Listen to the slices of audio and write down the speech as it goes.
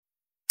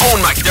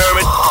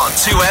McDermott on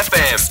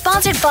 2FM.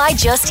 Sponsored by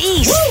Just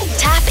Eat.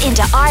 Tap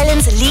into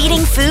Ireland's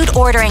leading food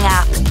ordering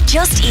app.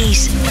 Just Eat.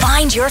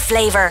 Find your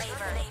flavour.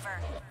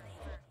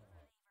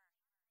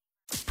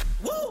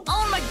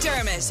 Eoghan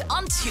McDermott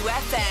on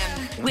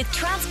 2FM. With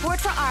Transport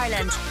for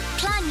Ireland.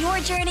 Plan your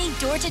journey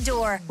door to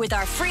door with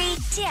our free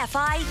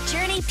TFI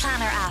Journey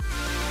Planner app.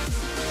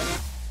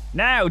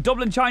 Now,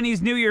 Dublin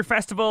Chinese New Year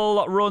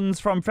Festival runs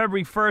from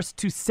February 1st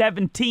to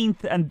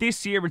 17th, and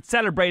this year it's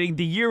celebrating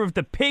the Year of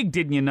the Pig,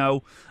 didn't you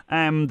know?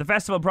 The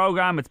festival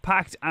programme, it's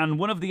packed, and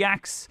one of the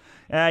acts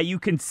you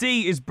can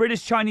see is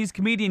British Chinese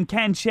comedian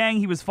Chang.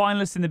 He was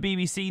finalist in the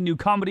BBC New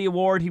Comedy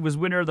Award. He was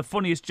winner of the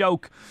funniest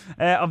joke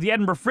of the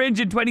Edinburgh Fringe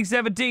in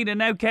 2017, and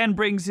now Ken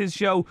brings his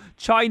show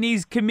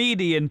Chinese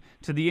Comedian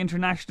to the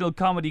International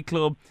Comedy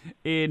Club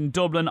in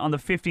Dublin on the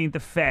 15th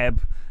of Feb.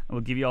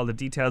 We'll give you all the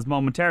details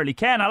momentarily.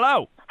 Ken,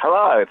 hello.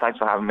 Hello, thanks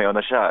for having me on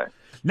the show.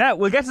 Now,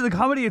 we'll get to the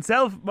comedy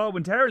itself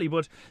momentarily,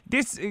 but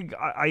this,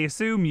 I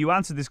assume you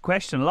answered this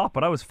question a lot,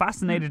 but I was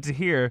fascinated to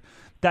hear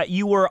that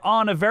you were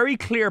on a very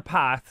clear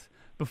path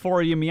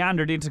before you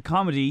meandered into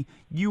comedy.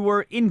 You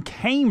were in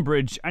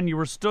Cambridge and you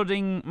were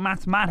studying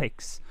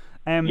mathematics.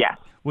 Yeah.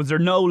 Was there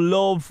no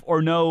love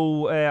or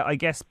no,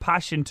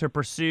 passion to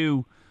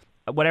pursue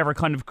whatever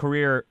kind of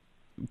career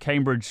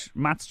Cambridge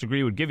maths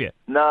degree would give you?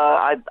 No,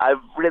 I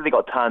really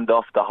got turned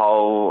off the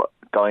whole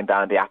going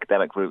down the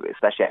academic route,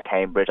 especially at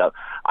Cambridge.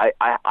 I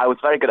was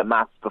very good at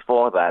maths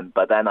before then,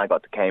 but then I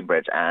got to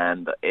Cambridge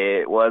and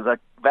it was a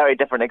very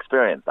different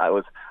experience. I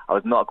was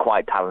not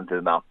quite talented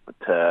enough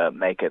to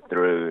make it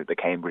through the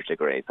Cambridge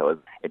degree, so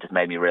it just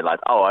made me realise,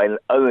 I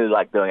only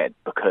like doing it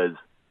because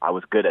I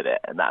was good at it,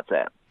 and that's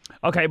it.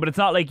 Okay, but it's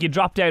not like you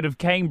dropped out of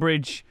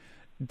Cambridge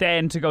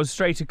then to go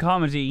straight to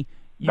comedy.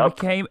 You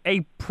became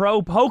a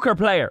pro poker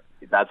player.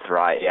 That's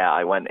right, yeah.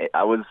 I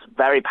was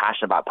very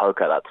passionate about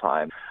poker at that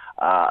time.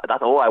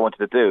 That's all I wanted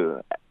to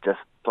do, just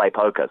play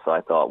poker. So I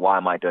thought, why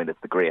am I doing this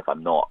degree if I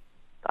don't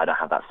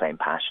have that same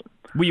passion?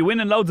 Were you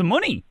winning loads of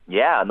money?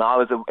 Yeah,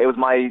 no, it was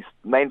my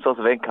main source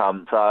of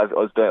income. So I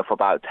was doing it for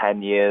about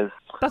 10 years.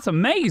 That's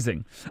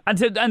amazing. And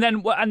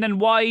then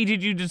why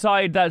did you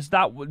decide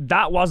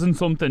that wasn't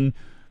something?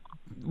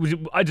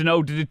 I don't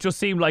know. Did it just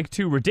seem like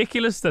too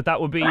ridiculous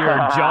that would be your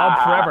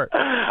job forever?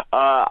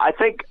 I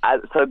think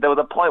so. There was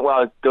a point where I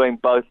was doing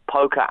both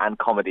poker and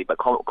comedy, but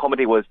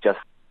comedy was just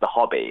the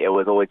hobby. It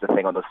was always the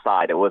thing on the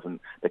side. It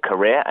wasn't the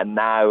career. And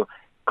now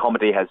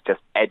comedy has just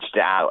edged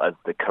it out as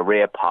the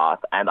career path.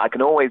 And I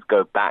can always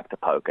go back to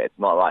poker. It's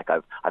not like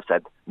I've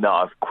said, no,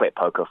 I've quit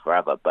poker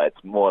forever. But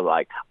it's more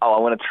like, I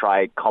want to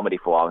try comedy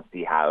for a while and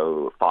see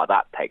how far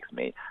that takes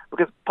me.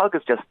 Because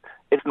poker's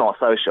it's not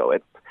social.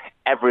 It's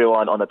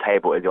everyone on the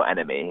table is your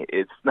enemy.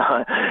 It's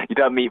not, you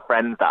don't meet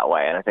friends that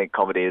way. And I think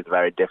comedy is a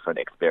very different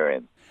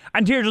experience.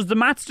 And here, does the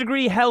maths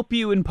degree help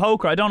you in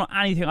poker? I don't know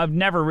anything. I've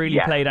never really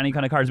played any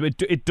kind of cards, but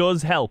it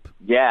does help.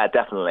 Yeah,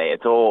 definitely.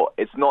 It's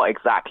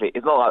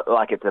not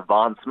like it's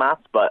advanced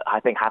maths, but I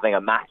think having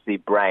a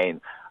mathsy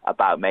brain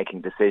about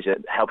making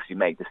decisions helps you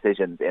make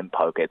decisions in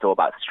poker. It's all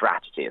about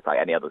strategy. It's like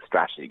any other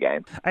strategy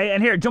game.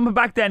 And here, jumping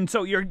back then,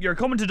 so you're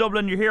coming to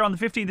Dublin. You're here on the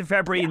 15th of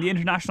February in the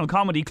International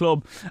Comedy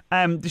Club.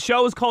 The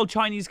show is called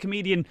Chinese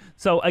Comedian.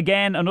 So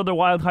again, another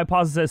wild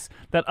hypothesis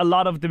that a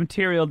lot of the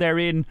material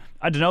therein,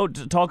 I don't know,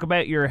 to talk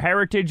about your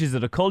heritage. Is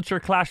it a culture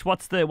clash?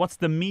 What's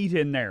the meat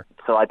in there?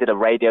 So I did a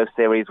radio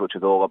series which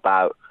was all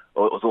about,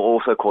 or it was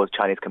also called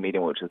Chinese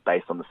Comedian, which was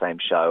based on the same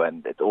show,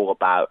 and it's all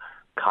about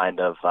kind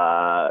of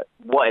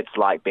what it's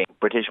like being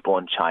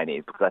British-born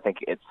Chinese, because I think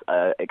it's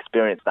an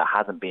experience that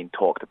hasn't been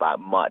talked about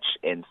much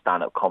in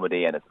stand-up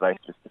comedy, and it's a very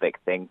specific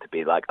thing to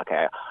be like,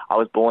 okay, I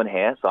was born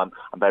here, so I'm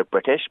very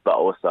British, but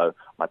also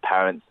my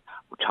parents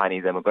were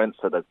Chinese immigrants,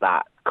 so there's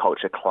that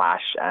culture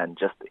clash and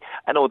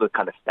all the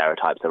kind of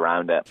stereotypes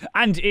around it.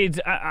 And it's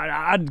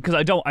because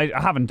I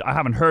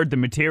haven't heard the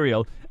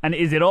material. And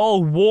is it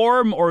all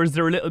warm, or is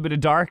there a little bit of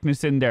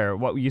darkness in there?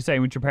 What were you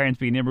saying with your parents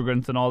being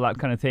immigrants and all that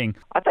kind of thing?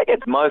 I think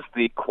it's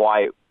mostly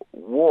quite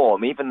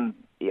warm. Even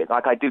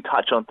like I do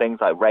touch on things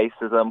like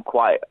racism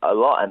quite a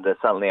lot, and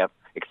certainly I've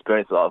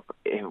experienced a lot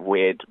of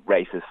weird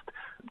racist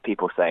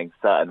people saying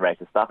certain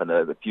racist stuff, and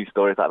there's a few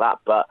stories like that.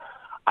 But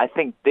I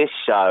think this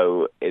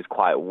show is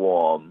quite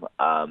warm.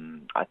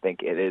 I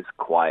think it is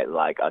quite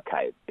like,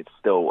 okay, it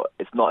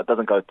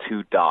doesn't go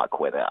too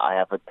dark with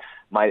it.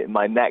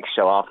 My next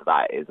show after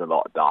that is a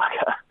lot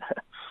darker.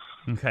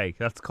 Okay,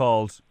 that's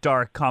called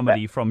Dark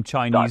Comedy from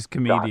Chinese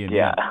Comedian.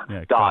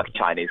 Dark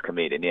Chinese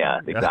Comedian, yeah,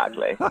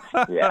 exactly.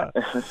 Yeah.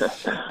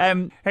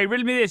 Hey,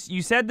 riddle me this.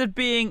 You said that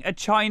being a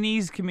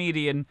Chinese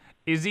comedian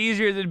is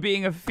easier than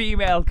being a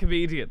female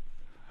comedian.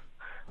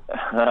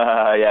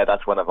 Yeah,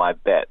 that's one of my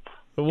bits.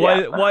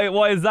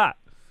 Why is that?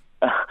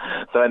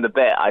 So in the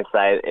bit, I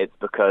say it's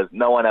because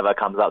no one ever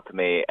comes up to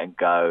me and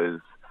goes,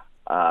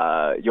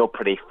 "You're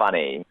pretty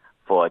funny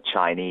for a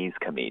Chinese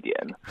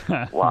comedian."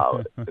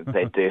 Wow,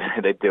 they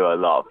do a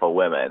lot for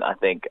women. I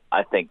think,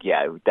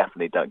 yeah, we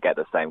definitely don't get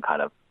the same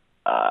kind of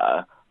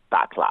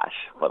backlash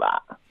for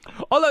that.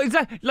 Although, is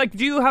that, like,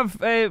 do you have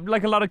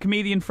like a lot of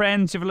comedian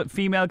friends? Do you have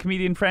female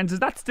comedian friends? Is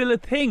that still a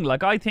thing?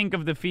 Like, I think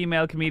of the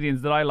female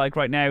comedians that I like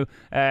right now,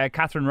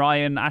 Catherine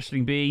Ryan,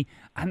 Aisling B,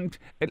 and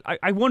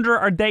I wonder,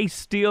 are they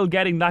still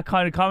getting that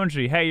kind of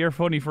commentary? Hey, you're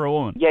funny for a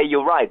woman. Yeah,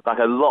 you're right. Like,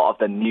 a lot of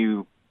the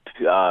new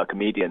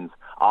comedians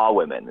are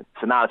women.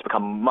 So now it's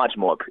become much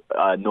more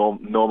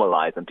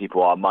normalized, and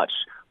people are much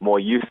more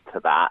used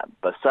to that.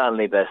 But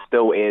certainly there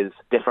still is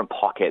different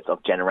pockets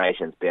of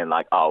generations being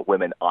like, oh,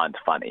 women aren't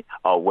funny.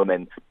 Oh,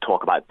 women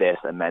talk about this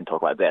and men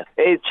talk about this.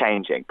 It is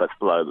changing, but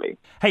slowly.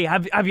 Hey,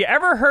 have you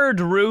ever heard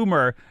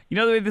rumour, you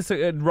know the way this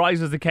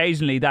rises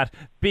occasionally, that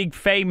big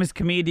famous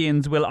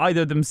comedians will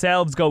either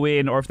themselves go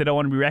in, or if they don't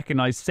want to be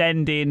recognised,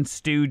 send in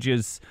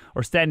stooges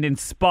or send in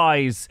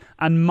spies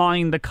and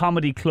mine the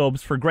comedy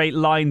clubs for great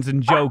lines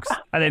and jokes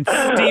and then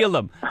steal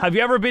them? Have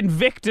you ever been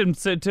victim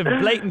to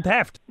blatant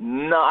theft?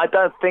 No, I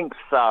don't think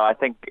so. I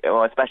think,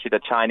 well, especially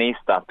the Chinese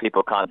stuff,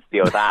 people can't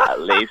steal that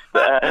at least.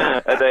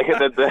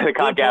 They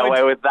can't get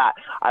away with that.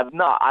 I've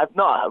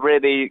not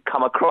really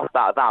come across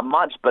that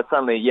much, but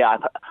certainly, yeah,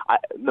 I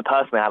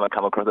personally haven't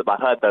come across it, but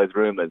I've heard those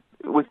rumours.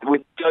 With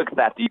joke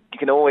theft, you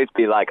can always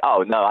be like,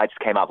 oh, no, I just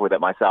came up with it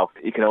myself.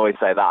 You can always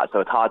say that, so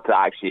it's hard to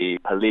actually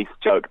police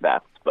joke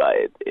theft. But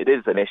it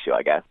is an issue,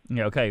 I guess.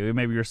 Yeah, okay.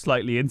 Maybe you're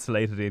slightly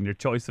insulated in your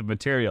choice of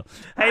material.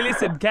 Hey,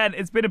 listen, Ken,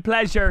 it's been a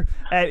pleasure.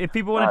 If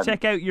people want to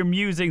check out your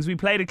musings, we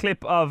played a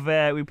clip of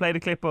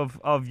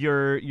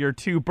your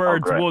two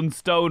birds, one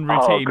stone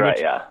routine,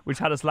 which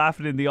had us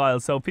laughing in the aisle.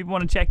 So if people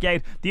want to check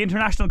out the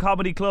International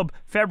Comedy Club,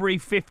 February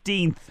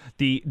 15th,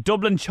 the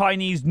Dublin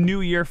Chinese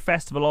New Year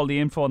Festival, all the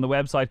info on the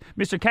website.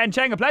 Mr. Ken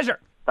Chang, a pleasure.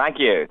 Thank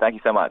you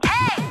so much.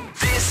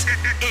 This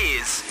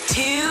is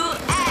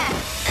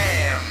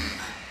 2FM.